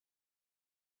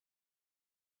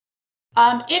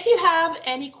If you have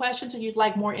any questions or you'd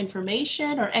like more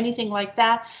information or anything like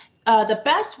that, the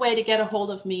best way to get a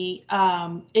hold of me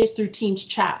is through Teams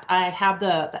chat. I have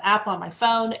the app on my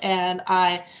phone and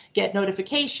I get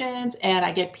notifications and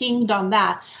I get pinged on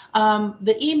that.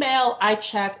 The email I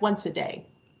check once a day.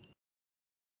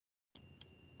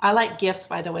 I like GIFs,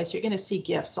 by the way, so you're going to see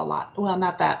GIFs a lot. Well,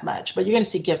 not that much, but you're going to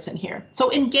see GIFs in here.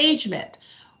 So engagement.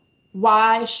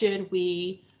 Why should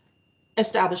we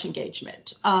establish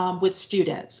engagement with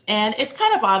students? And it's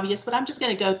kind of obvious, but I'm just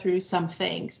going to go through some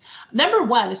things. Number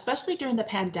one, especially during the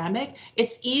pandemic,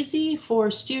 it's easy for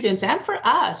students and for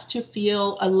us to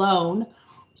feel alone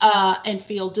and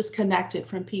feel disconnected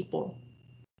from people.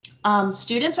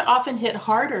 Students are often hit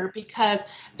harder because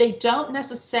they don't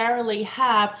necessarily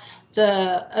have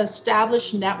the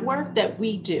established network that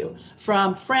we do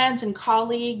from friends and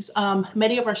colleagues.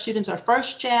 Many of our students are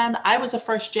first gen. I was a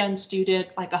first gen student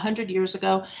like 100 years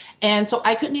ago. And so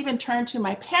I couldn't even turn to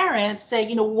my parents,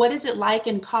 say, what is it like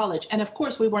in college? And of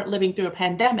course, we weren't living through a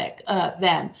pandemic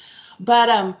then.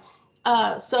 But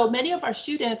so many of our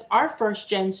students are first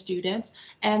gen students,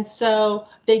 and so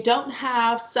they don't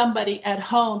have somebody at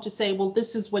home to say, well,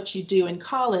 this is what you do in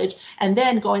college. And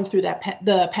then going through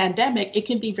the pandemic, it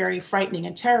can be very frightening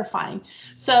and terrifying.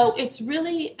 So it's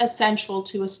really essential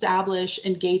to establish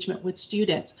engagement with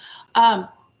students. One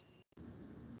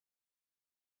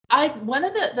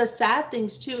of the sad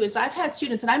things too is I've had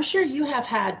students, and I'm sure you have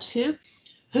had too,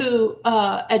 who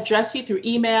address you through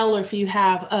email, or if you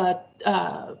have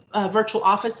virtual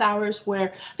office hours,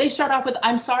 where they start off with,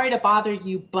 I'm sorry to bother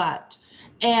you, but.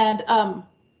 And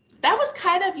that was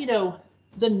kind of,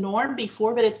 the norm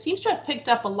before, but it seems to have picked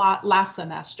up a lot last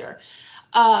semester.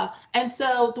 And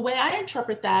so the way I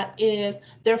interpret that is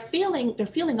they're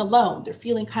feeling alone. They're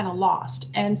feeling kind of lost.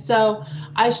 And so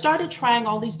I started trying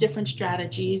all these different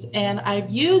strategies, and I've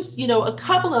used, a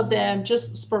couple of them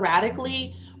just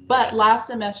sporadically, but last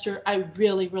semester I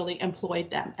really, really employed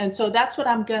them. And so that's what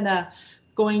I'm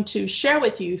going to share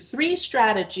with you, 3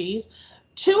 strategies.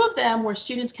 2 of them where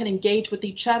students can engage with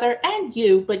each other and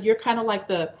you, but you're kind of like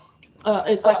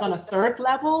it's like on a third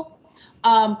level.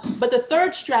 But the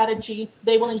third strategy,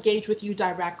 they will engage with you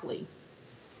directly.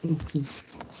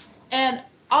 And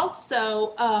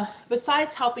also,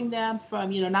 besides helping them from,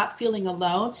 not feeling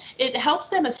alone, it helps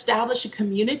them establish a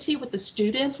community with the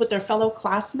students, with their fellow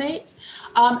classmates.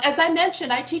 As I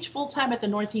mentioned, I teach full-time at the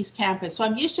Northeast campus, so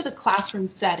I'm used to the classroom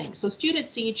setting. So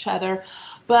students see each other,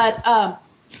 but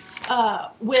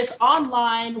with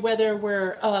online, whether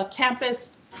we're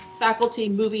campus faculty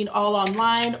moving all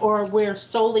online or we're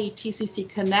solely TCC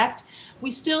Connect,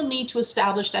 we still need to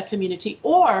establish that community.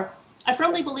 Or I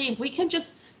firmly believe we can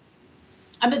just,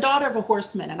 I'm the daughter of a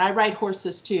horseman and I ride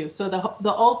horses too. So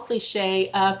the old cliche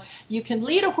of you can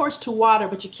lead a horse to water,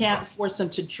 but you can't force them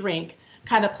to drink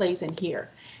kind of plays in here.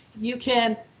 You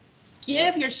can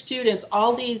give your students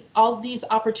all these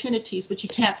opportunities, but you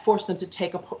can't force them to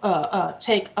take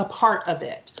a part of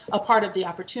it, a part of the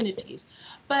opportunities.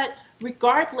 But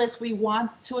regardless, we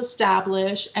want to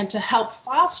establish and to help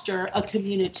foster a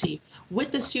community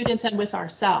with the students and with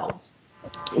ourselves.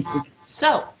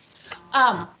 So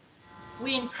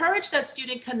we encourage that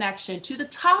student connection to the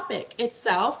topic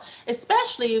itself,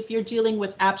 especially if you're dealing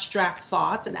with abstract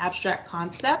thoughts and abstract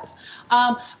concepts.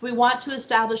 We want to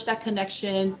establish that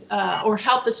connection or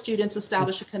help the students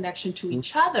establish a connection to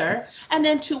each other and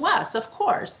then to us, of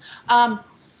course.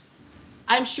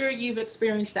 I'm sure you've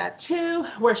experienced that too,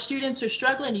 where students are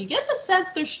struggling. You get the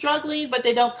sense they're struggling, but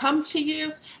they don't come to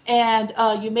you, and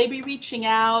you may be reaching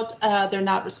out. They're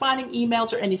not responding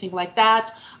emails or anything like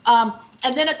that.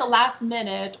 And then at the last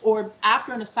minute or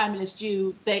after an assignment is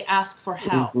due, they ask for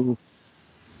help.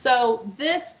 So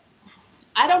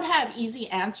I don't have easy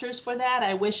answers for that.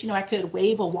 I wish, I could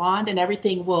wave a wand and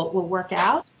everything will work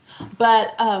out.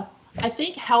 But I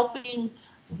think helping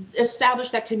establish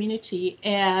that community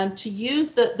and to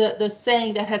use the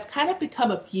saying that has kind of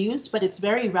become abused, but it's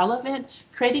very relevant,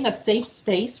 creating a safe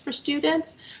space for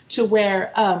students to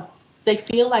where they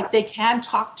feel like they can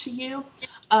talk to you.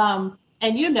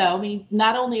 And I mean,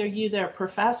 not only are you their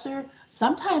professor,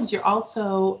 sometimes you're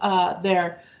also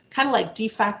their kind of like de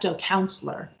facto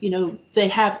counselor. They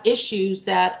have issues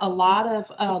that a lot of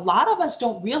us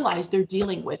don't realize they're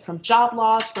dealing with, from job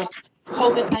loss, from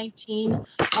COVID-19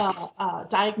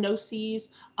 diagnoses,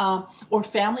 or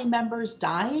family members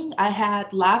dying. I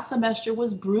had last semester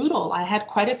was brutal. I had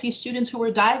quite a few students who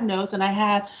were diagnosed, and I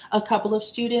had a couple of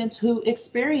students who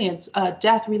experienced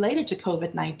death related to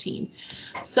COVID-19.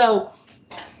 So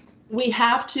we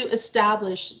have to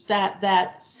establish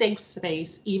that safe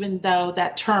space, even though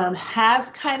that term has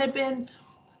kind of been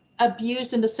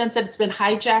abused in the sense that it's been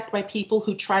hijacked by people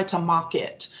who try to mock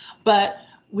it. But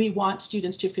we want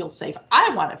students to feel safe. I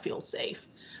want to feel safe.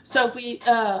 So if we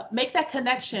make that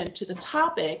connection to the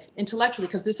topic intellectually,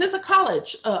 because this is a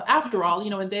college after all,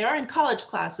 and they are in college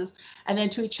classes, and then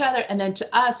to each other, and then to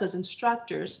us as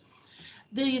instructors,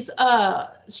 these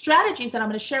strategies that I'm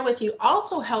going to share with you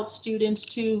also help students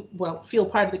to, well, feel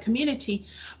part of the community,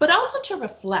 but also to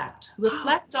reflect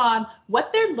on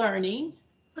what they're learning.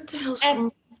 What the hell's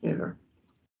wrong here?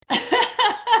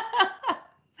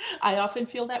 I often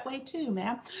feel that way too,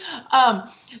 ma'am.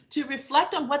 To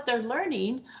reflect on what they're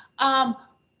learning,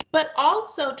 but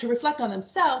also to reflect on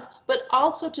themselves, but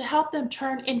also to help them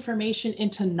turn information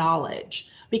into knowledge,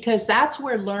 because that's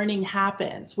where learning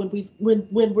happens.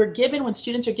 When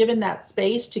students are given that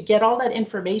space to get all that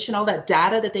information, all that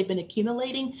data that they've been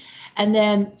accumulating, and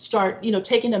then start,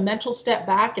 taking a mental step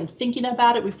back and thinking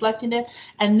about it, reflecting it,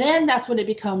 and then that's when it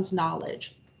becomes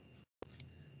knowledge.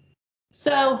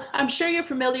 So I'm sure you're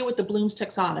familiar with the Bloom's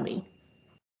taxonomy.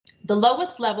 The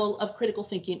lowest level of critical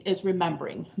thinking is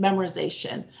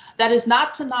memorization. That is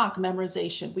not to knock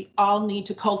memorization. We all need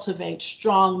to cultivate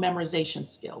strong memorization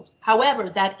skills. However,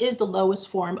 that is the lowest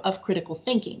form of critical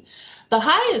thinking. The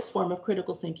highest form of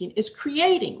critical thinking is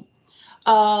creating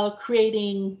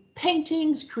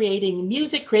paintings, creating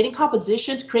music, creating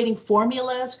compositions, creating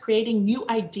formulas, creating new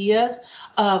ideas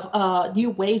of new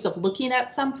ways of looking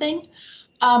at something.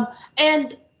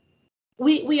 And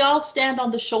we all stand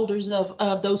on the shoulders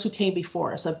of those who came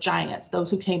before us, of giants,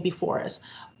 those who came before us.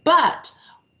 But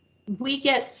we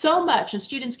get so much, and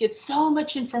students get so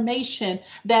much information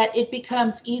that it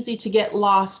becomes easy to get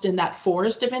lost in that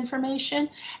forest of information.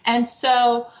 And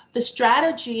so the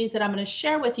strategies that I'm going to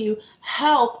share with you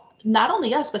help not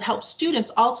only us, but help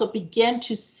students also begin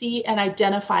to see and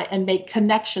identify and make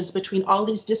connections between all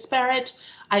these disparate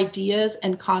ideas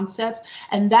and concepts.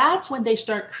 And that's when they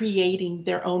start creating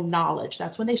their own knowledge.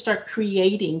 That's when they start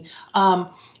creating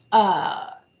knowledge.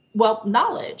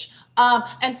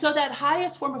 And so that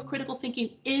highest form of critical thinking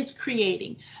is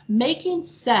creating, making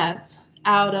sense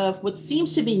out of what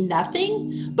seems to be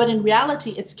nothing, but in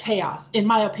reality, it's chaos, in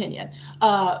my opinion.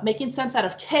 Making sense out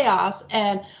of chaos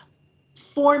and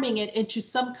forming it into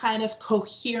some kind of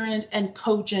coherent and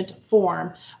cogent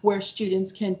form where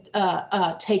students can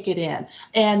take it in.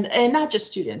 And not just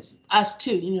students, us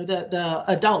too, the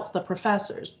adults, the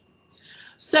professors.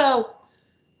 So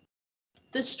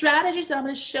the strategies that I'm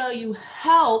going to show you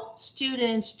help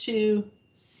students to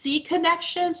see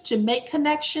connections, to make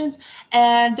connections,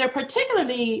 and they're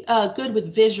particularly good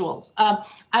with visuals.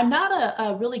 I'm not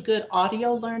a really good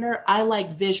audio learner. I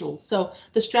like visuals. So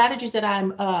the strategies that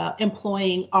I'm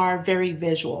employing are very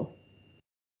visual.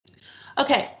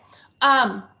 Okay.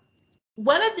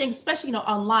 One of the things, especially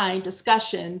online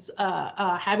discussions,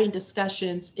 having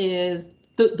discussions is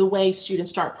the way students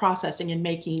start processing and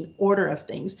making order of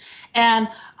things. And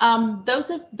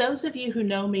those of you who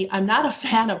know me, I'm not a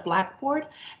fan of Blackboard.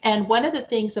 And one of the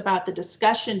things about the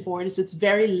discussion board is it's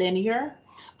very linear.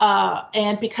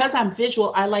 And because I'm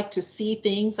visual, I like to see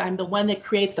things. I'm the one that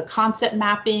creates the concept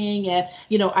mapping, and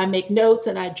I make notes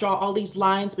and I draw all these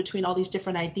lines between all these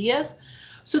different ideas.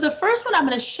 So the first one I'm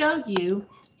going to show you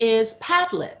is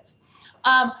Padlet.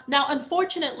 Now,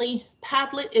 unfortunately,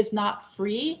 Padlet is not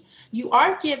free. You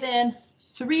are given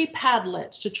 3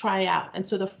 Padlets to try out. And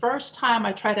so the first time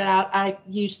I tried it out, I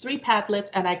used 3 Padlets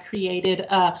and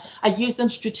I used them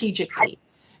strategically.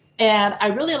 And I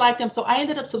really liked them, so I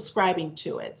ended up subscribing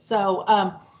to it. So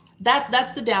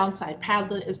that's the downside.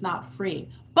 Padlet is not free.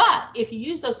 But if you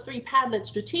use those 3 Padlets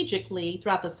strategically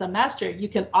throughout the semester, you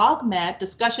can augment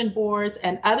discussion boards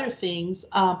and other things,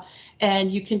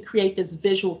 and you can create this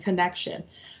visual connection.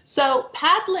 So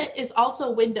Padlet is also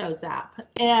a Windows app.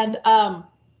 And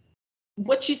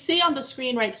what you see on the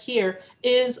screen right here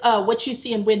is what you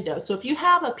see in Windows. So if you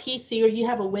have a PC or you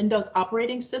have a Windows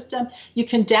operating system, you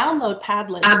can download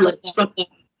Padlet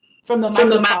from the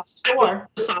Microsoft Store.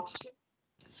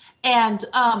 And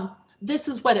this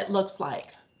is what it looks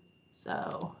like.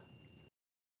 So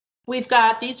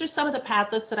these are some of the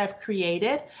Padlets that I've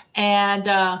created, and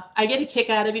I get a kick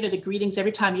out of, the greetings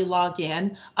every time you log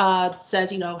in. It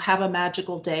says, have a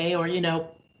magical day, or,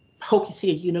 hope you see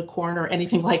a unicorn or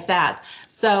anything like that.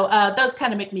 So those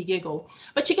kind of make me giggle.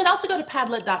 But you can also go to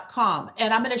Padlet.com,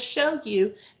 and I'm going to show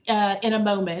you in a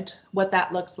moment what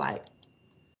that looks like.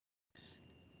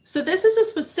 So this is a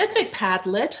specific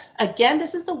Padlet. Again,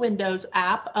 this is the Windows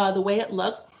app, the way it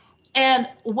looks. And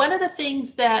one of the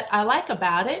things that I like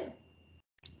about it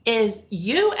is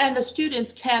you and the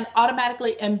students can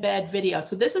automatically embed video.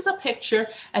 So this is a picture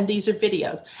and these are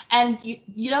videos. And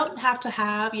you don't have to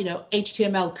have,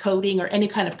 HTML coding or any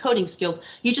kind of coding skills.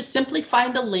 You just simply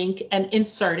find the link and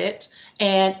insert it,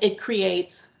 and it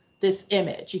creates this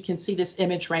image. You can see this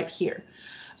image right here.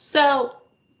 So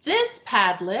this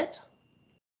Padlet,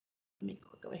 let me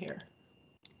click over here.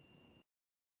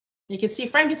 You can see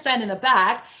Frankenstein in the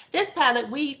back. This Padlet,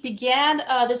 we began,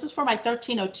 this is for my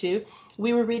 1302.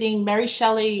 We were reading Mary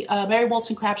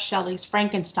Wollstonecraft Shelley's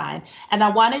Frankenstein, and I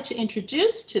wanted to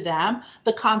introduce to them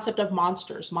the concept of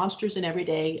monsters in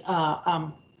everyday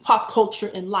pop culture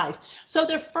and life. So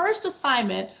their first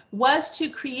assignment was to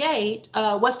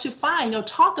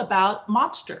talk about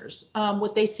monsters,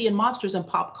 what they see in monsters in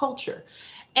pop culture.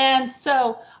 And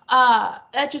so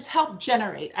that just helped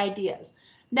generate ideas.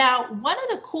 Now, one of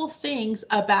the cool things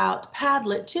about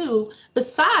Padlet too,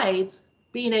 besides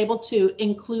being able to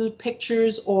include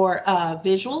pictures or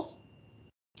videos,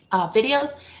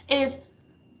 is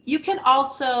you can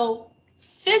also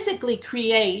physically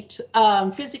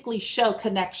physically show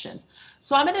connections.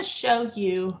 So I'm going to show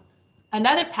you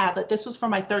another Padlet. This was for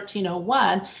my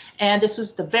 1301, and this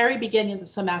was the very beginning of the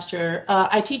semester.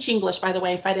 I teach English, by the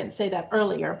way, if I didn't say that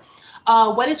earlier.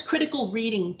 What is critical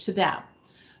reading to them?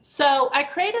 So I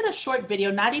created a short video,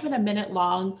 not even a minute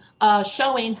long,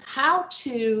 showing how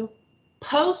to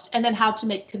post and then how to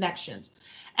make connections.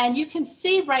 And you can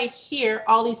see right here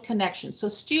all these connections. So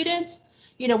students,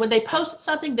 when they posted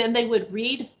something, then they would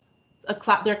read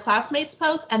their classmates'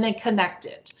 post and then connect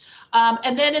it.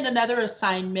 And then in another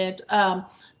assignment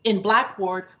in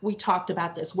Blackboard, we talked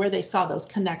about this, where they saw those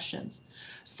connections.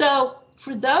 So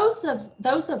for those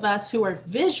of us who are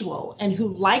visual and who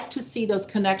like to see those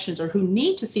connections or who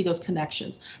need to see those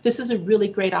connections, this is a really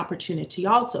great opportunity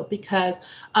also, because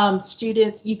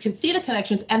students, you can see the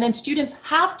connections and then students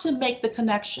have to make the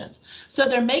connections. So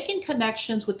they're making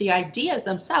connections with the ideas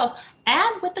themselves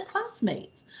and with the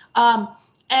classmates.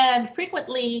 And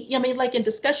frequently, like in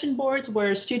discussion boards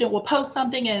where a student will post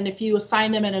something, and if you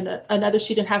assign them and another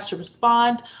student has to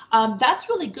respond, that's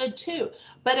really good too.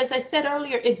 But as I said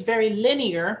earlier, it's very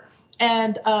linear,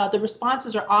 and the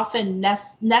responses are often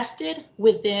nested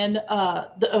within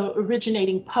the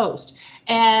originating post.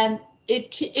 And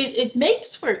it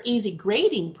makes for easy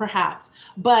grading, perhaps,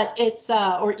 but it's,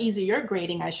 or easier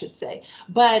grading, I should say,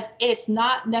 but it's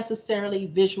not necessarily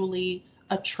visually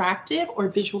attractive or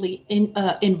visually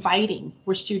inviting,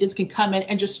 where students can come in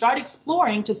and just start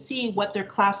exploring to see what their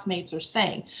classmates are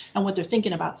saying and what they're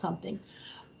thinking about something.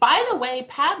 By the way,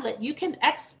 Padlet, you can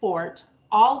export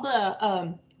all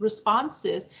the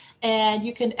responses, and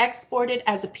you can export it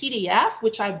as a PDF,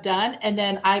 which I've done, and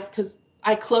then because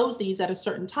I close these at a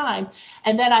certain time,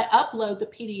 and then I upload the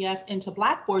PDF into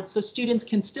Blackboard so students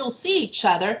can still see each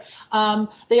other.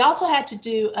 They also had to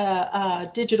do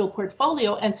a digital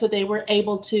portfolio, and so they were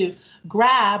able to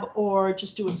grab or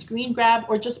just do a screen grab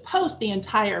or just post the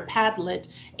entire Padlet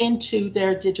into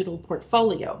their digital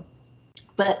portfolio.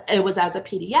 But it was as a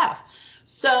PDF.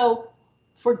 So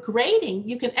for grading,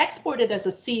 you can export it as a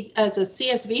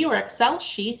CSV or Excel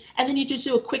sheet, and then you just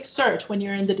do a quick search when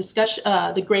you're in the discussion,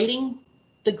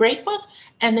 the grade book,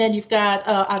 and then you've got,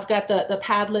 I've got the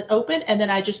Padlet open, and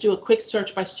then I just do a quick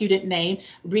search by student name,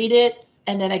 read it,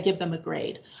 and then I give them a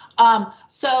grade.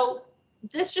 So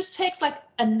this just takes like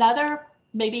another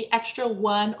maybe extra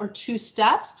 1 or 2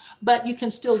 steps, but you can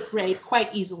still grade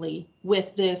quite easily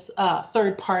with this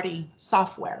third-party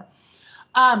software.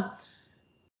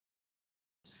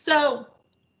 So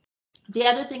the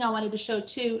other thing I wanted to show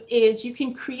too is you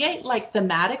can create like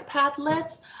thematic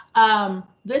Padlets.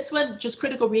 This one, just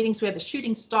critical readings, we have the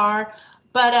shooting star.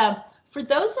 But for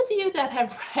those of you that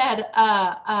have read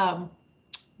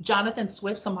Jonathan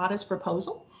Swift's A Modest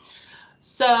Proposal,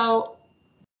 so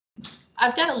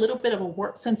I've got a little bit of a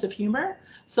warped sense of humor.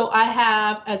 So I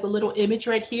have as a little image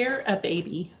right here, a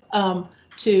baby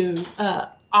to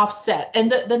offset.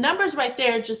 And the numbers right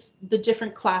there, just the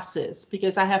different classes,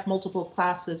 because I have multiple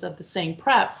classes of the same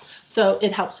prep. So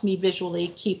it helps me visually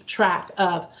keep track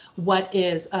of what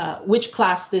is, which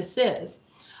class this is.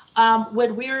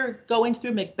 When we're going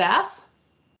through Macbeth,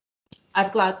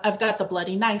 I've got the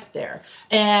bloody knife there,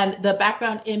 and the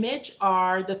background image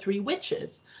are the 3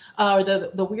 witches, or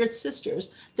the weird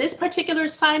sisters. This particular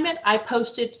assignment, I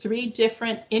posted 3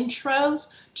 different intros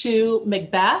to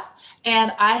Macbeth,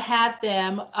 and I had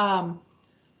them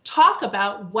talk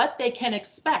about what they can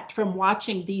expect from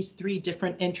watching these 3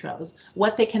 different intros,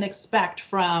 what they can expect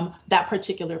from that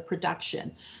particular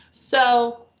production.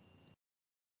 So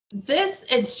this,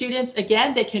 and students,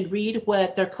 again, they can read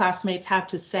what their classmates have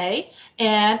to say,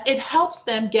 and it helps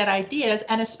them get ideas,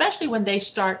 and especially when they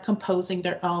start composing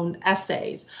their own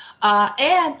essays.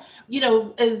 And, you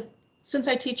know, since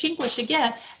I teach English,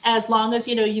 again, as long as,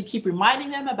 you know, you keep reminding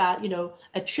them about, you know,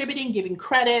 attributing, giving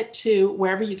credit to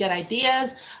wherever you get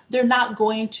ideas, they're not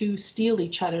going to steal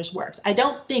each other's works. I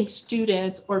don't think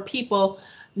students or people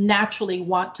naturally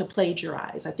want to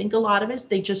plagiarize. I think a lot of it is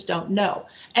they just don't know.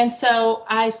 And so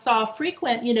I saw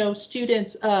frequent, you know,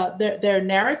 students, their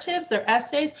narratives, their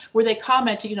essays, where they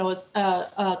comment, you know, as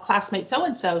classmate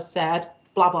so-and-so said,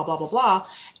 blah, blah, blah, blah, blah,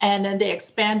 and then they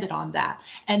expanded on that.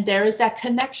 And there is that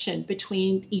connection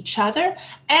between each other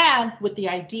and with the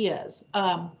ideas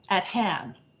at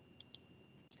hand.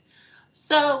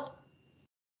 So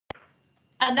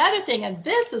another thing, and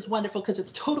this is wonderful because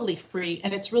it's totally free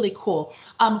and it's really cool.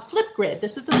 Flipgrid,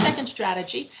 this is the second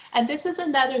strategy. And this is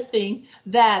another thing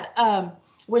that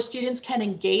where students can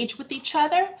engage with each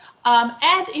other.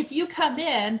 And if you come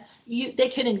in, they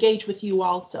can engage with you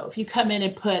also. If you come in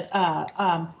and put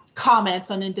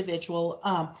comments on individual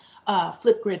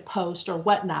Flipgrid post or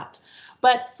whatnot.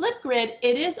 But Flipgrid,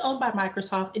 it is owned by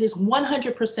Microsoft. It is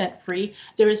 100% free.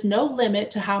 There is no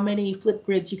limit to how many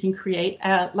Flipgrids you can create,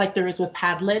 like there is with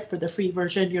Padlet. For the free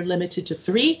version, you're limited to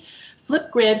 3.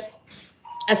 Flipgrid,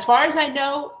 as far as I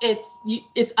know,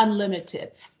 it's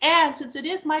unlimited. And since it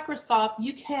is Microsoft,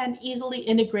 you can easily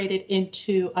integrate it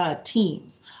into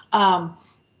Teams.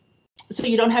 So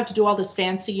you don't have to do all this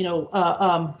fancy, you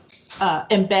know,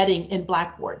 embedding in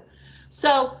Blackboard.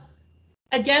 So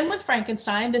again, with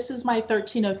Frankenstein, this is my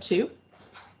 1302.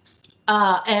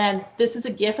 And this is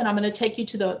a GIF, and I'm going to take you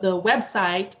to the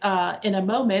website in a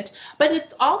moment, but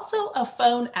it's also a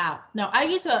phone app. Now, I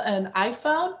use an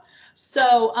iPhone,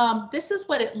 so this is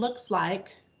what it looks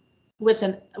like with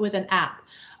an app.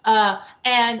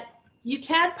 And you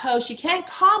can post, you can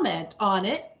comment on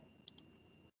it,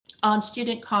 on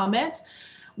student comments.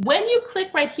 When you click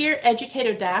right here,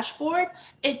 Educator Dashboard,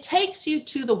 it takes you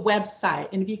to the website.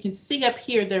 And if you can see up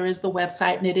here, there is the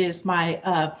website, and it is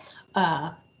my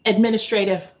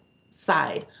administrative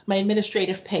side, my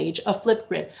administrative page of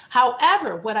Flipgrid.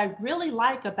 However, what I really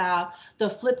like about the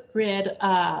Flipgrid,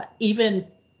 even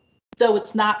though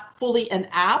it's not fully an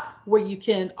app where you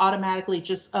can automatically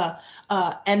just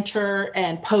enter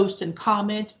and post and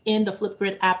comment in the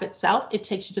Flipgrid app itself, it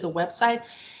takes you to the website.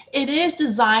 It is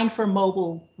designed for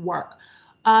mobile work.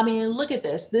 I mean, look at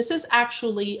this. This is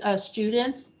actually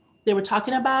students. They were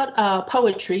talking about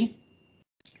poetry,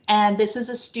 and this is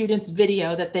a student's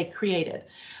video that they created.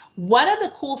 One of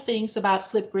the cool things about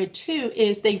Flipgrid 2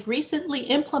 is they've recently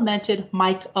implemented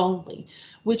mic only,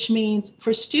 which means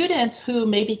for students who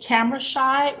may be camera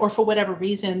shy or for whatever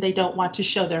reason they don't want to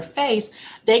show their face,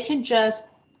 they can just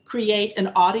create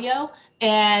an audio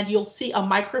and you'll see a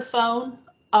microphone,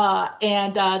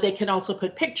 and they can also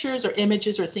put pictures or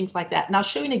images or things like that. And I'll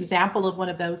show you an example of one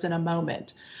of those in a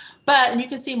moment. And you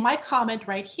can see my comment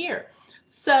right here.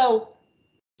 So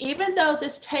even though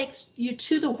this takes you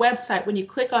to the website, when you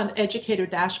click on Educator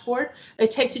Dashboard,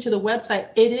 it takes you to the website,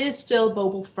 it is still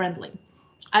mobile friendly.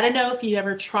 I don't know if you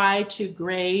ever tried to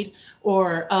grade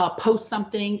or post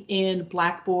something in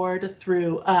Blackboard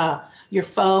through your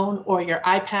phone or your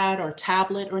iPad or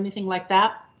tablet or anything like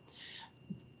that.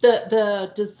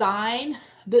 The design,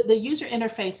 the user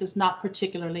interface is not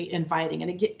particularly inviting,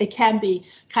 and it can be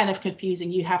kind of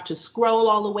confusing. You have to scroll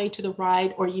all the way to the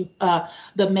right, or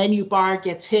the menu bar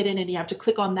gets hidden and you have to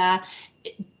click on that.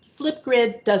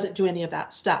 Flipgrid doesn't do any of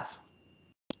that stuff.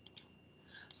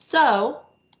 So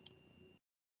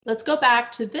let's go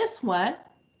back to this one,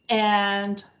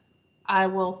 and I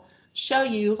will show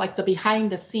you like the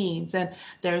behind the scenes. And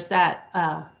there's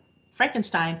that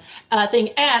Frankenstein thing,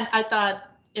 and I thought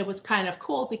it was kind of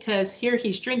cool because here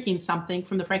he's drinking something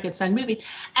from the Frankenstein movie.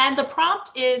 And the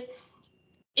prompt is,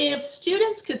 if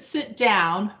students could sit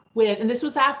down with, and this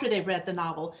was after they read the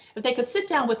novel, if they could sit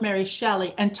down with Mary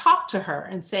Shelley and talk to her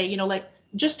and say, you know, like,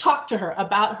 just talk to her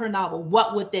about her novel,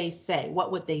 what would they say?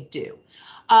 What would they do?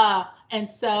 And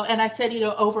I said, you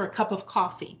know, over a cup of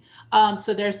coffee.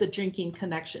 So there's the drinking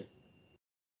connection.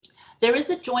 There is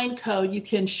a join code you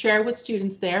can share with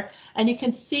students there, and you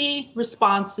can see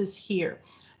responses here.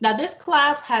 Now, this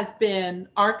class has been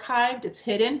archived, it's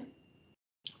hidden.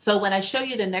 So when I show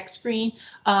you the next screen,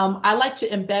 I like to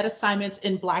embed assignments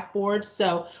in Blackboard.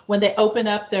 So when they open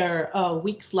up their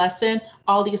week's lesson,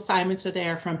 all the assignments are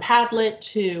there, from Padlet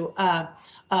to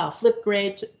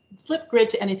Flipgrid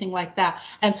to anything like that.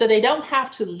 And so they don't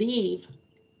have to leave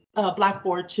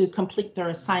Blackboard to complete their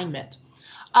assignment.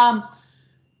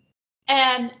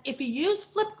 And if you use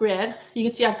Flipgrid, you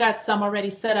can see I've got some already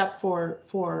set up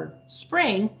for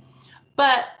spring,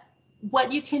 but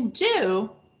what you can do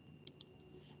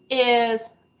is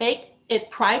make it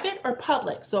private or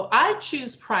public. So I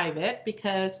choose private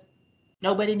because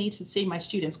nobody needs to see my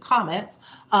students' comments.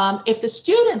 If the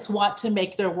students want to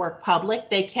make their work public,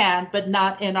 they can, but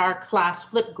not in our class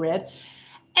Flipgrid.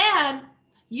 And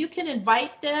you can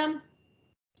invite them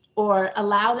or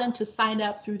allow them to sign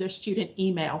up through their student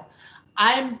email.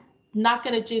 I'm not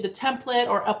going to do the template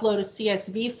or upload a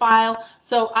CSV file.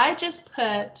 So I just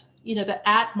put, the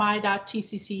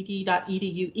 @my.tccd.edu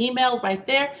email right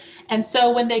there. And so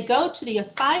when they go to the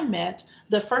assignment,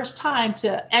 the first time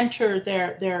to enter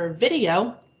their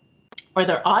video or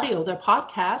their audio, their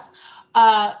podcast,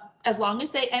 as long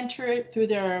as they enter it through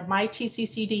their My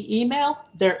TCCD email,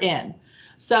 they're in.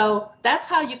 So that's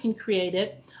how you can create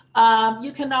it.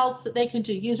 You can also, they can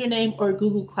do username or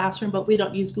Google Classroom, but we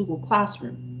don't use Google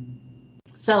Classroom.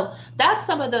 So that's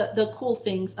some of the cool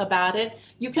things about it.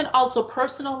 You can also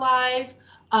personalize.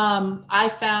 I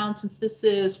found, since this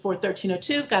is for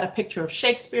 1302, got a picture of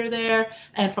Shakespeare there.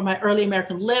 And for my early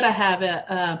American Lit, I have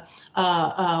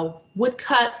a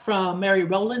woodcut from Mary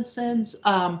Rowlandson's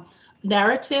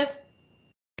narrative.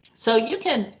 So you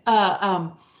can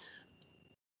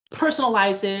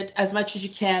personalize it as much as you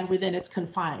can within its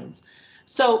confines.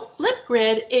 So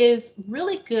Flipgrid is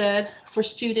really good for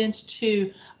students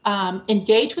to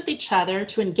engage with each other,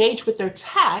 to engage with their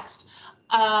text.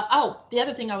 Oh, the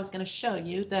other thing I was going to show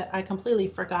you that I completely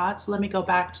forgot, so let me go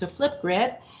back to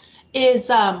Flipgrid, is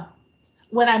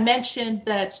when I mentioned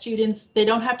that students, they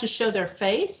don't have to show their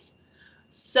face.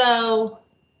 So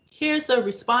here's a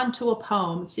respond to a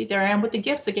poem. See, there I am with the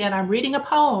gifts again. I'm reading a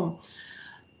poem.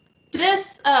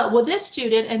 This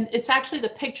student, and it's actually the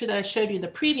picture that I showed you in the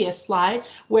previous slide,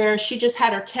 where she just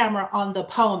had her camera on the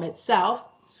poem itself.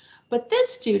 But this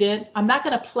student, I'm not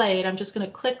going to play it, I'm just going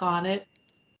to click on it.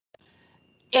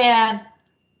 And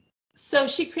so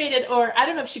she created, or I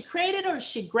don't know if she created or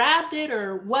she grabbed it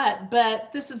or what,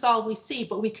 but this is all we see,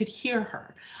 but we could hear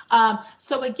her.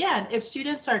 So again, if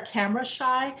students are camera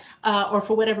shy or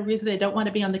for whatever reason they don't want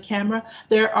to be on the camera,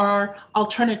 there are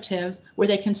alternatives where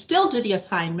they can still do the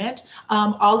assignment.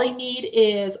 All they need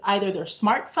is either their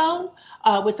smartphone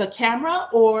with a camera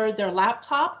or their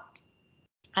laptop.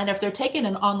 And if they're taking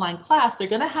an online class, they're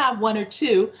going to have one or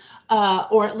two,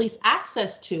 or at least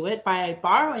access to it by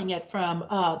borrowing it from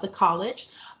the college,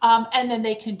 and then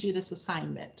they can do this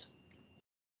assignment.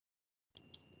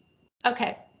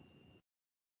 Okay.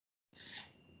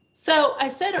 So I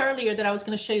said earlier that I was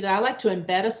going to show you that I like to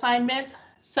embed assignments.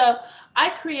 So I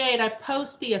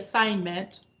post the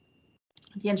assignment,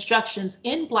 the instructions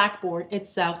in Blackboard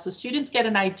itself, so students get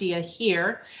an idea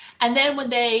here. And then when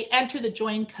they enter the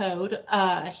join code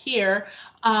here,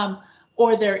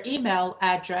 or their email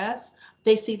address,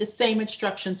 they see the same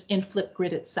instructions in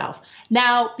Flipgrid itself.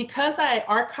 Now, because I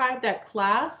archived that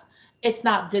class, it's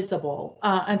not visible.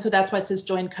 And so that's why it says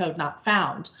join code not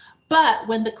found. But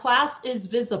when the class is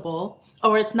visible,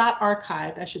 or it's not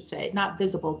archived, I should say, not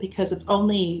visible, because it's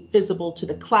only visible to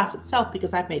the class itself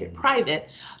because I've made it private,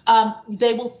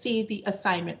 they will see the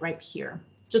assignment right here,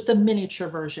 just a miniature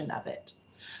version of it.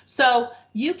 So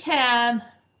you can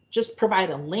just provide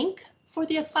a link for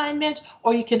the assignment,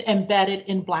 or you can embed it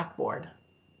in Blackboard.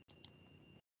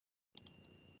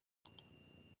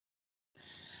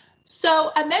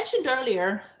 So I mentioned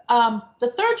earlier, the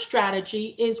third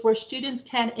strategy is where students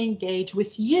can engage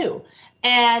with you.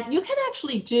 And you can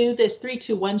actually do this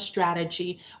 3-2-1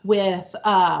 strategy with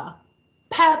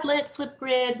Padlet,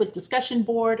 Flipgrid, with discussion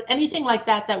board, anything like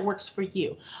that that works for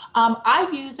you. I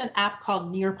use an app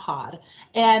called Nearpod,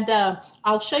 and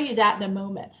I'll show you that in a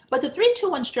moment. But the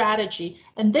 3-2-1 strategy,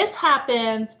 and this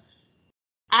happens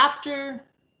after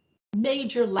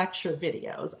major lecture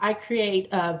videos. I create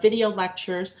video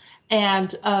lectures,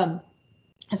 and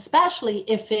especially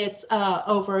if it's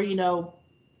over,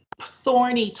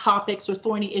 thorny topics or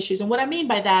thorny issues. And what I mean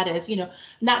by that is,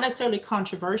 not necessarily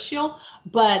controversial,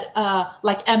 but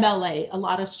like MLA, a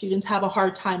lot of students have a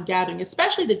hard time gathering,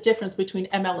 especially the difference between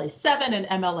MLA 7 and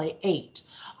MLA 8.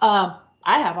 I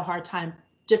have a hard time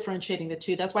differentiating the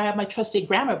two. That's why I have my trusty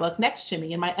grammar book next to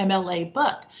me in my MLA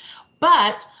book.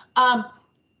 But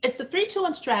it's the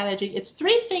 3-2-1 strategy. It's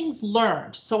 3 things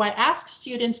learned. So I ask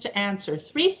students to answer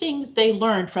 3 things they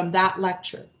learned from that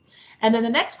lecture. And then the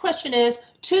next question is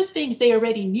 2 things they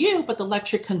already knew, but the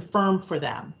lecture confirmed for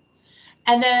them.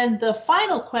 And then the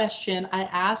final question I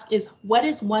ask is, what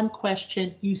is one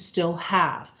question you still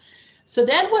have? So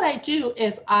then what I do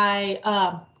is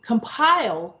I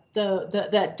compile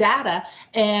the data,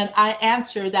 and I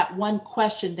answer that one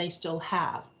question they still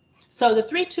have. So the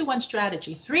 3-2-1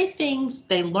 strategy, 3 things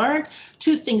they learned,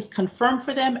 2 things confirmed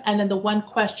for them, and then the 1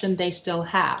 question they still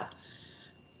have.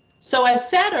 So I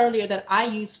said earlier that I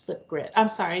use Flipgrid,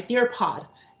 Nearpod.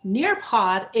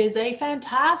 Nearpod is a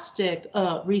fantastic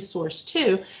resource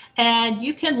too, and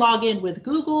you can log in with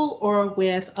Google or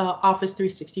with Office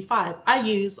 365. I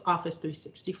use Office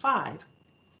 365.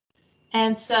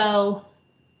 And so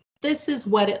this is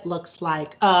what it looks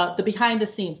like, the behind the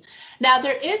scenes. Now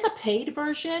there is a paid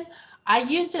version. I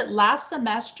used it last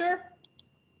semester,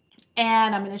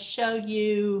 and I'm going to show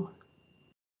you.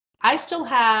 I still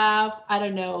have, I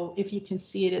don't know if you can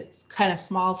see it, it's kind of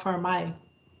small for my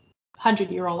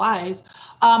 100-year-old eyes.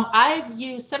 I've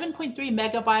used 7.3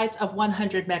 megabytes of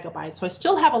 100 megabytes. So I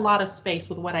still have a lot of space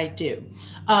with what I do,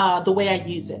 the way I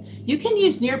use it. You can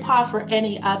use Nearpod for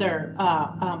any other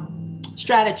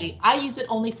strategy. I use it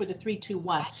only for the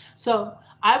 3-2-1. So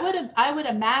I would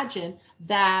imagine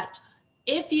that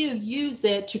if you use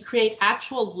it to create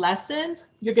actual lessons,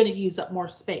 you're going to use up more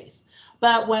space.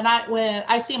 But when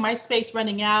I see my space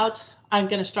running out, I'm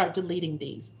going to start deleting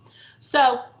these.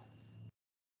 So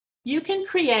you can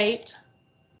create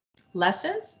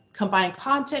lessons, combine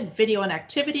content, video, and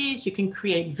activities. You can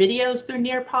create videos through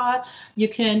Nearpod. You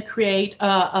can create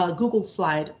a Google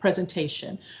slide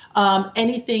presentation,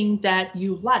 anything that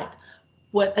you like.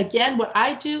 What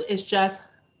I do is just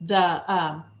the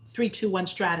 3-2-1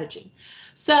 strategy.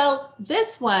 So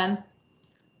this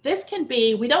can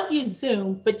be, we don't use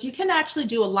Zoom, but you can actually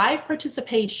do a live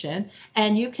participation,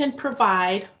 and you can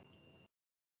provide,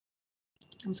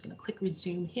 I'm just going to click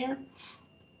resume here.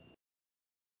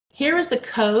 Here is the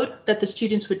code that the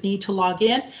students would need to log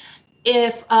in.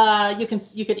 If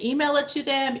you can email it to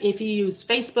them. If you use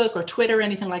Facebook or Twitter or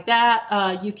anything like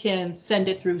that, you can send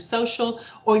it through social,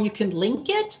 or you can link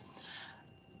it.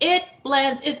 It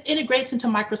integrates into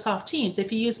Microsoft Teams.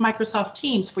 If you use Microsoft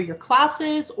Teams for your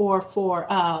classes, or for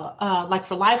like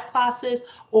for live classes,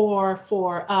 or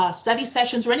for study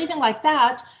sessions or anything like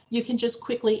that, you can just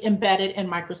quickly embed it in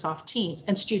Microsoft Teams,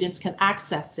 and students can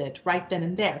access it right then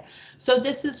and there. So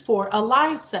this is for a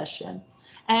live session.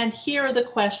 And here are the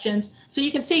questions. So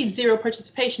you can see 0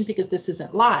 participation because this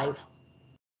isn't live.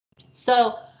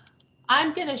 So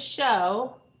I'm going to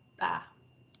show,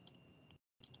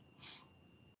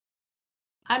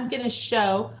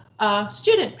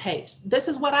 student pace. This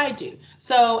is what I do.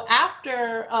 So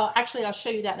after, actually, I'll show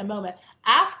you that in a moment.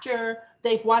 After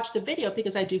they've watched the video,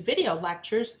 because I do video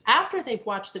lectures, after they've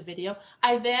watched the video,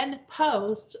 I then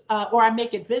post or I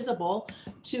make it visible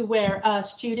to where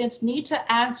students need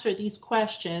to answer these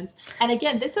questions. And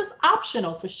again, this is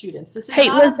optional for students. This is Hey,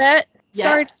 not Lisette, yes?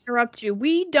 Sorry to interrupt you.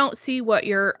 We don't see what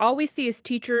all we see is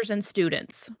teachers and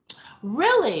students.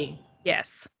 Really?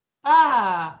 Yes.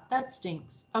 Ah, that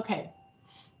stinks. Okay.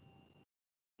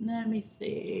 Let me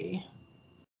see.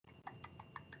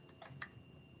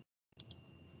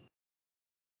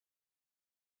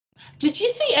 Did you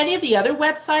see any of the other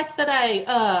websites that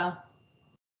I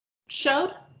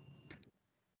showed?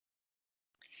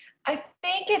 I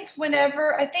think it's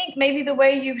I think maybe the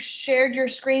way you've shared your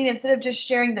screen, instead of just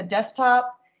sharing the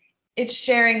desktop, it's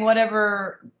sharing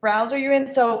whatever browser you're in.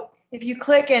 So if you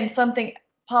click and something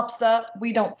pops up,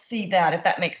 we don't see that, if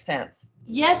that makes sense.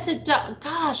 Yes, it does.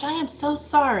 Gosh, I am so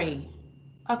sorry.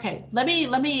 Okay, let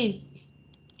me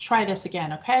try this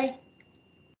again, okay?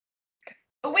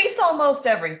 But we saw most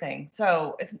everything,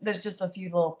 so there's just a few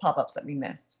little pop-ups that we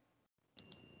missed.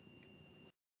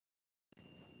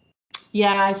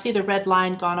 Yeah, I see the red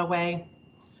line gone away.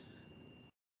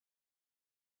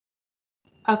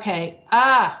 Okay,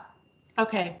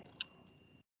 okay.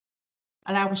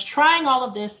 And I was trying all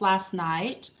of this last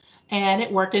night, and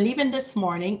it worked, and even this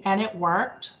morning, and it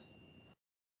worked.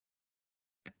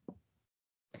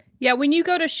 Yeah, when you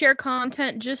go to share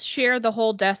content, just share the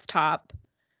whole desktop.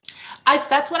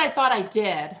 That's what I thought I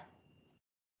did.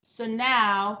 So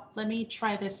now let me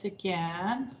try this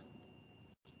again.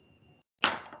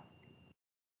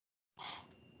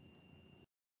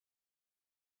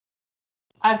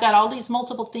 I've got all these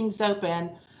multiple things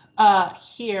open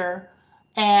here,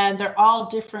 and they're all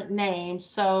different names.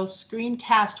 So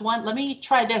screencast 1, let me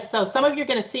try this. So some of you are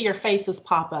going to see your faces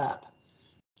pop up.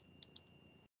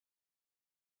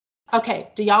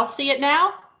 Okay, do y'all see it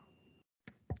now?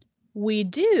 We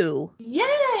do.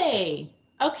 Yay!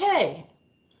 Okay.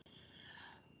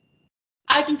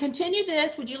 I can continue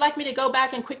this. Would you like me to go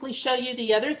back and quickly show you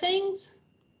the other things?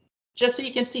 Just so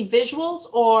you can see visuals,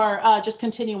 or just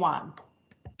continue on?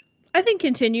 I think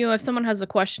continue. If someone has a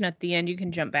question at the end, you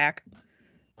can jump back.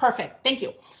 Perfect, thank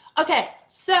you. Okay,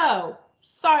 so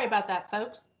sorry about that,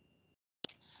 folks.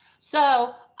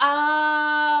 So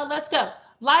let's go.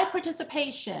 live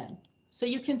participation. So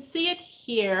you can see it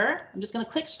here. I'm just going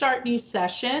to click Start New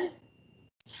Session.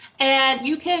 And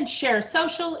you can share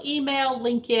social, email,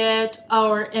 link it,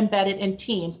 or embed it in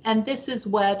Teams. And this is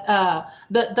what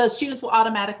the students will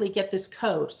automatically get this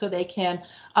code so they can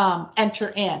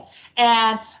enter in.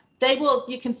 And they will,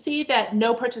 you can see that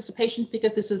no participation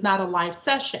because this is not a live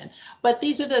session. But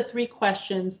these are the 3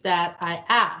 questions that I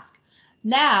ask.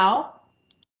 Now,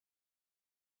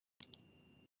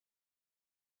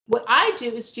 what I do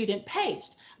is student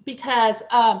paste because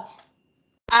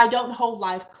I don't hold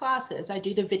live classes. I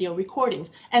do the video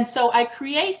recordings. And so I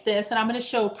create this, and I'm going to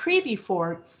show a preview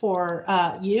for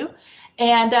you.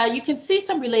 And you can see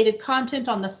some related content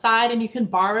on the side, and you can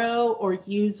borrow or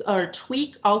use or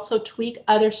tweak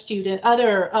other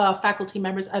faculty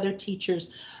members, other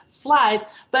teachers' slides.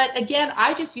 But again,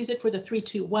 I just use it for the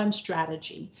 3-2-1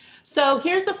 strategy. So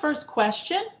here's the first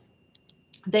question.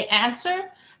 They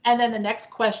answer, and then the next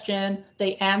question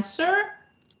they answer.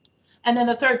 And then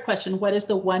the third question, what is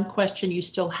the one question you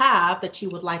still have that you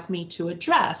would like me to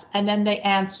address? And then they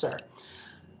answer.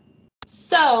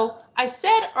 So I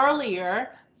said earlier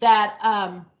that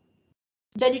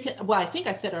then you can, well, I think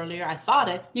I said earlier, I thought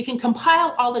it, you can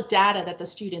compile all the data that the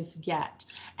students get.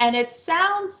 And it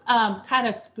sounds kind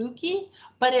of spooky,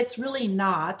 but it's really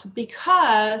not,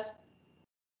 because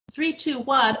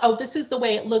 3-2-1, oh, this is the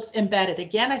way it looks embedded.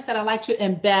 Again, I said I like to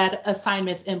embed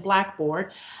assignments in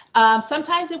Blackboard.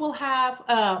 Sometimes it will have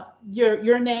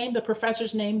your name, the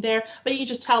professor's name there, but you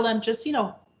just tell them, just,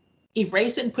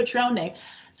 erase it and put your own name.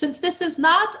 Since this is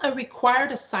not a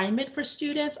required assignment for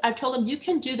students, I've told them you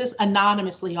can do this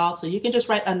anonymously also. You can just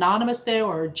write anonymous there,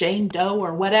 or Jane Doe,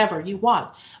 or whatever you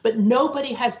want. But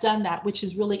nobody has done that, which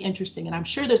is really interesting. And I'm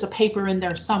sure there's a paper in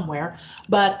there somewhere,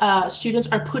 but students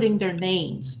are putting their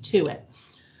names to it.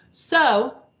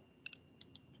 So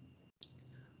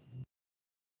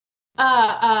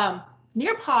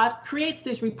Nearpod creates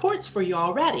these reports for you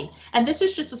already, and this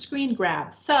is just a screen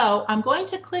grab. So I'm going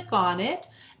to click on it,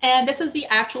 and this is the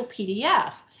actual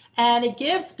PDF. And it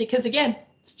gives, because again,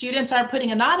 students aren't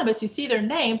putting anonymous, you see their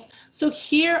names, so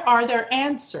here are their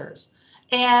answers.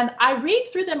 And I read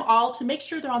through them all to make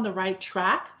sure they're on the right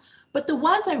track, but the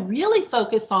ones I really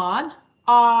focus on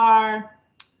are,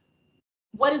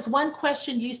 what is one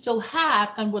question you still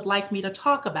have and would like me to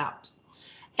talk about?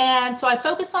 And so I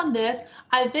focus on this.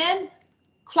 I then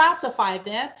classify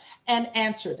them and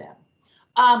answer them.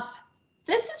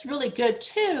 This is really good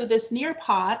too, this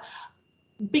Nearpod,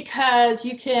 because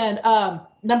you can,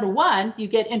 number one, you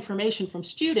get information from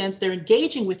students, they're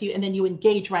engaging with you, and then you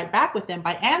engage right back with them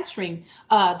by answering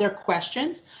their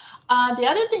questions. The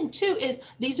other thing too is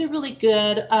these are really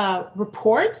good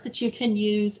reports that you can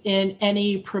use in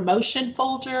any promotion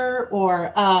folder,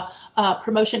 or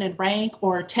promotion and rank,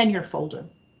 or tenure folder,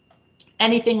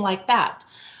 anything like that.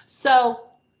 So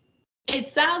it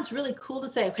sounds really cool to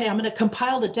say, okay, I'm going to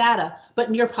compile the data,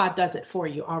 but Nearpod does it for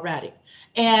you already.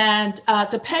 And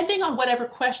depending on whatever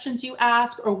questions you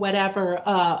ask, or whatever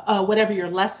your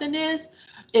lesson is,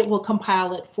 it will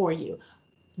compile it for you.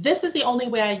 This is the only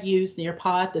way I use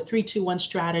Nearpod, the 3-2-1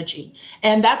 strategy.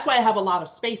 And that's why I have a lot of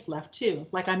space left too.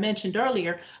 It's like I mentioned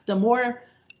earlier, the more,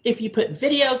 if you put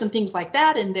videos and things like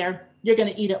that in there, you're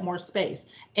going to eat up more space.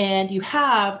 And you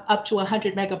have up to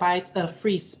 100 megabytes of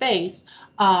free space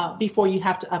before you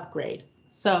have to upgrade.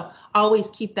 So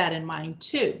always keep that in mind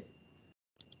too.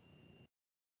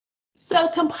 So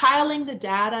compiling the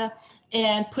data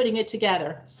and putting it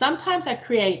together. Sometimes I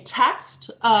create text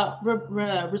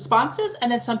responses,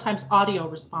 and then sometimes audio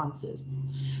responses.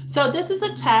 So this is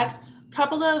a text,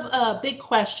 couple of big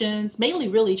questions, mainly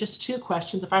really just 2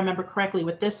 questions, if I remember correctly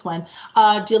with this one,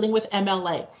 dealing with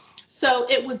MLA. So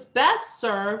it was best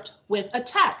served with a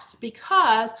text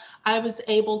because I was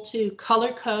able to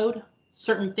color code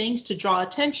certain things to draw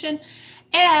attention.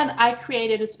 And I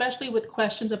created, especially with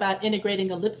questions about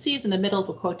integrating ellipses in the middle of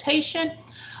a quotation,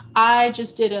 I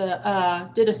just did a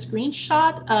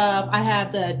screenshot of, I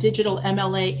have the digital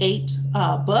MLA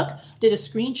 8 book, did a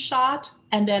screenshot,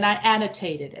 and then I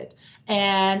annotated it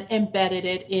and embedded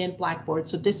it in Blackboard.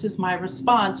 So this is my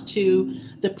response to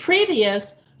the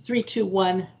previous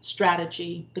 3-2-1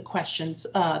 strategy, the questions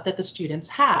that the students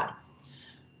had.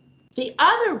 The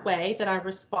other way that I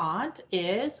respond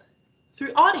is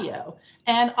through audio,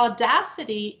 and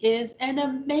Audacity is an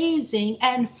amazing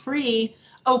and free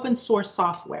open source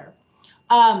software.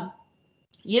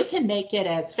 You can make it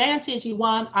as fancy as you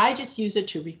want. I just use it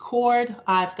to record.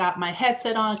 I've got my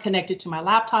headset on, connected to my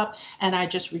laptop, and I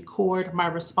just record my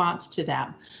response to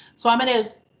them. So I'm going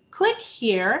to click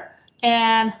here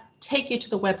and take you to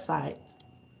the website.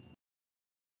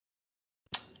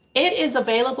 It is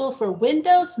available for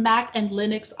Windows, Mac, and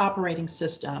Linux operating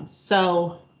systems.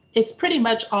 So it's pretty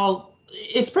much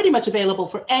available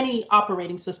for any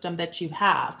operating system that you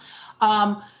have.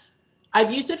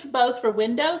 I've used it for both for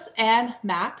Windows and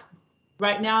Mac.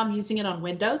 Right now I'm using it on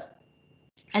Windows.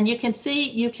 And you can see,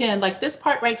 you can, like this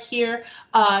part right here,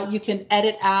 you can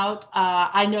edit out.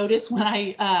 I notice when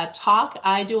I talk,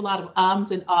 I do a lot of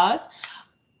ums and ahs.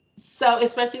 So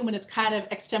especially when it's kind of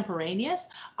extemporaneous,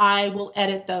 I will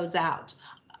edit those out.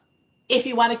 If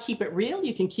you want to keep it real,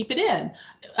 you can keep it in,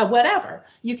 whatever.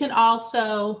 You can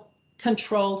also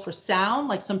control for sound,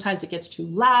 like sometimes it gets too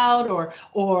loud, or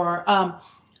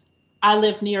I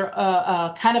live near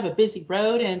a kind of a busy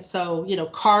road, and so, you know,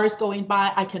 cars going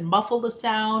by, I can muffle the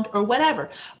sound or whatever.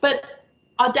 But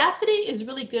Audacity is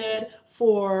really good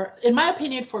for, in my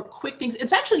opinion, for quick things.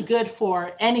 It's actually good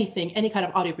for anything, any kind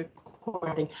of audio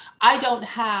recording. I don't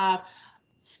have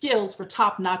skills for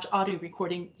top-notch audio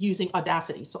recording using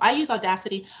Audacity. So I use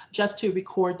Audacity just to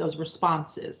record those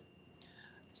responses.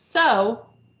 So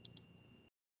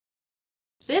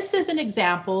this is an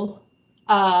example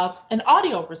of an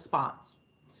audio response.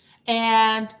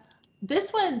 And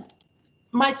this one,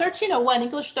 my 1301,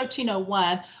 English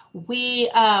 1301,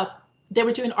 they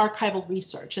were doing archival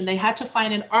research, and they had to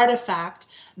find an artifact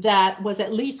that was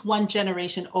at least one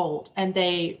generation old, and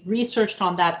they researched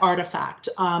on that artifact,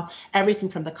 everything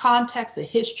from the context, the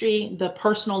history, the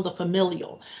personal, the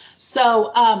familial.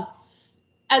 So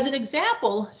as an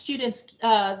example, students,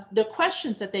 the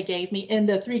questions that they gave me in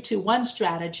the 3-2-1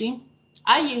 strategy,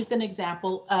 I used an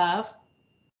example of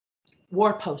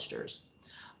war posters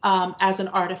as an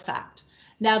artifact.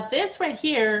 Now this right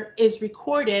here is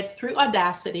recorded through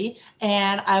Audacity,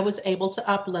 and I was able to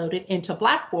upload it into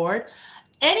Blackboard.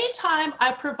 Anytime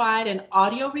I provide an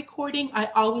audio recording,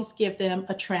 I always give them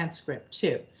a transcript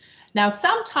too. Now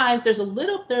sometimes there are a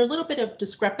little bit of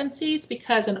discrepancies,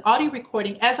 because an audio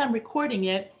recording, as I'm recording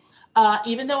it,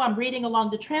 even though I'm reading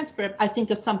along the transcript, I think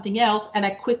of something else and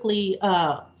I quickly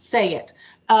say it.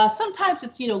 Sometimes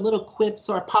it's, you know, little quips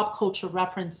or pop culture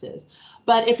references.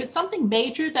 But if it's something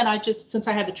major, then since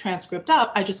I have the transcript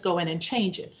up, I just go in and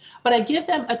change it. But I give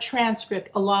them a transcript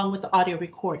along with the audio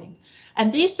recording.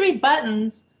 And these 3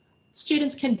 buttons,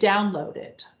 students can download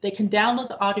it. They can download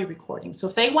the audio recording. So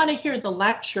if they want to hear the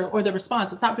lecture or the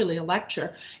response, it's not really a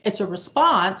lecture, it's a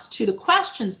response to the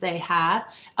questions they had,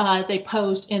 they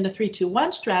posed in the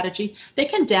 3-2-1 strategy, they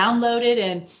can download it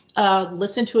and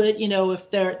listen to it, you know,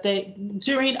 if they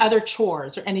during other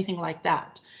chores or anything like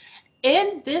that.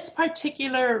 In this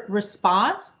particular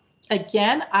response,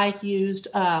 again, I used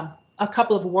a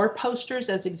couple of war posters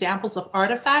as examples of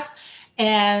artifacts.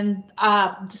 And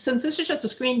since this is just a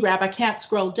screen grab, I can't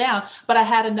scroll down, but I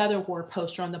had another war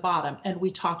poster on the bottom, and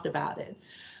we talked about it.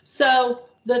 So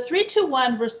the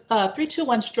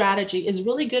 3-2-1 strategy is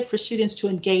really good for students to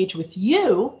engage with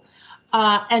you,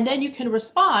 and then you can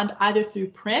respond either through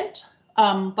print,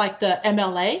 like the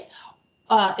MLA,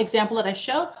 example that I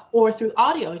showed, or through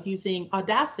audio using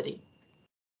Audacity.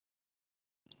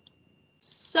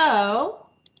 So,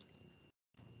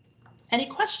 any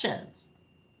questions?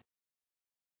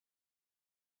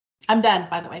 I'm done,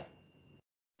 by the way.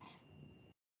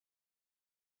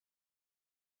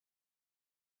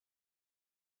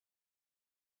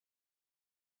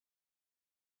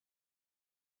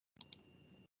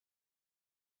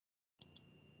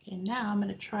 Okay, now I'm going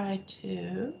to try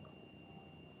to.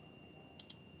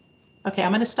 Okay,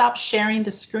 I'm going to stop sharing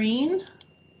the screen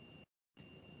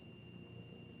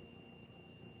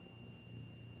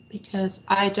because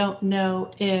I don't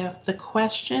know if the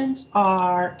questions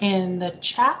are in the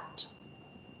chat.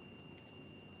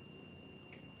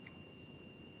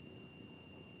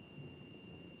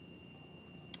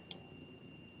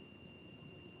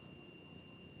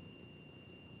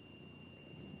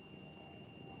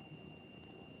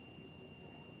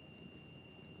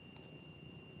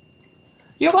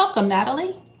 You're welcome,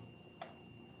 Natalie.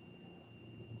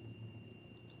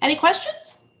 Any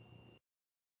questions?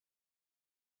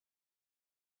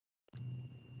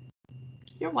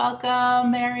 You're welcome,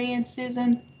 Mary and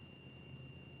Susan.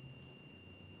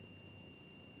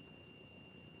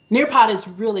 Nearpod is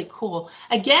really cool.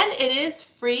 Again, it is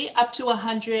free up to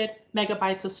 100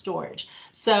 megabytes of storage.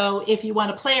 So if you want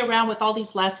to play around with all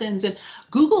these lessons, and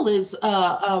Google is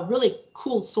a really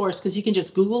cool source because you can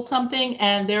just Google something,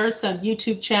 and there are some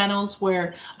YouTube channels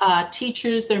where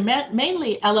teachers, they're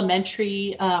mainly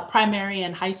elementary, primary,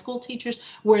 and high school teachers,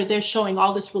 where they're showing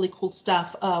all this really cool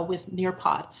stuff with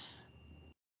Nearpod.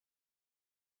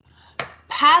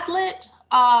 Padlet,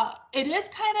 it is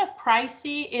kind of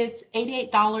pricey. It's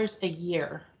 $88 a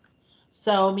year.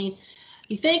 So, I mean,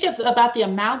 you think about the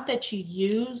amount that you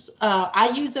use.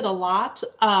 I use it a lot.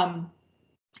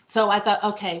 So I thought,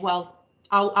 okay, well,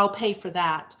 I'll pay for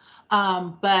that.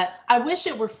 But I wish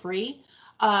it were free.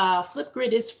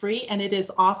 Flipgrid is free and it is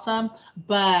awesome,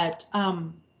 but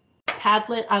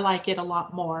Padlet, I like it a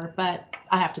lot more, but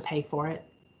I have to pay for it.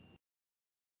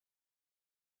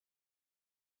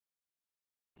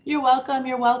 You're welcome.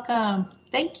 You're welcome.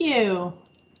 Thank you.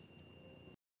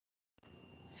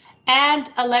 And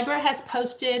Allegra has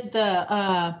posted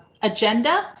the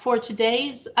agenda for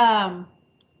today's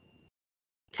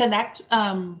Connect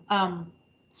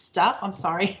stuff. I'm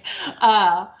sorry.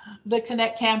 The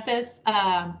Connect Campus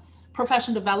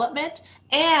professional development.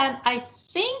 And I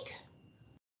think,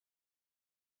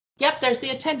 yep, there's the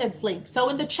attendance link. So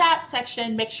in the chat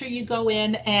section, make sure you go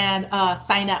in and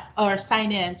sign up or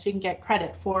sign in so you can get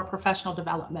credit for professional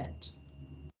development.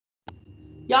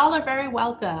 Y'all are very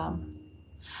welcome.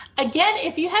 Again,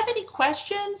 if you have any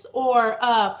questions or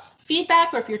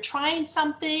feedback, or if you're trying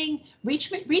something,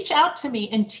 reach out to me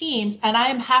in Teams, and I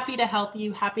am happy to help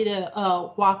you, happy to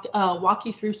walk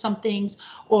you through some things,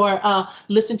 or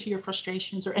listen to your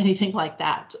frustrations or anything like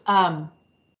that.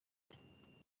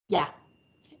 Yeah.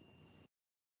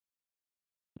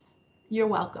 You're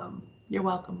welcome. You're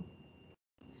welcome.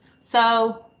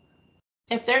 So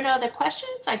if there are no other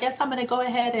questions, I guess I'm going to go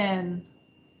ahead and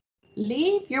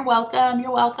leave. You're welcome.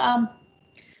 You're welcome.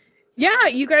 Yeah,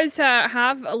 you guys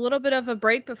have a little bit of a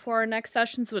break before our next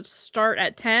sessions, which start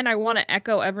at 10. I want to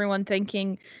echo everyone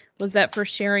thanking Lisette for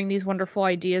sharing these wonderful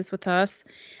ideas with us.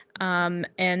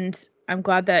 And I'm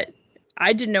glad that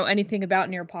I didn't know anything about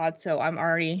Nearpod, so I'm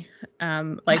already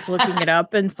like looking it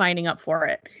up and signing up for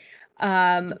it.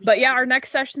 But yeah, our next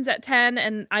session's at 10,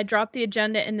 and I dropped the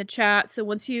agenda in the chat. So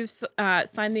once you've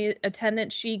signed the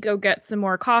attendance sheet, go get some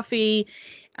more coffee,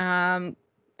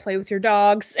 play with your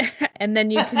dogs, and then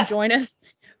you can join us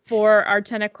for our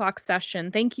 10 o'clock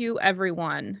session. Thank you,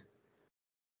 everyone.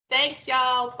 Thanks,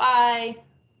 y'all. Bye.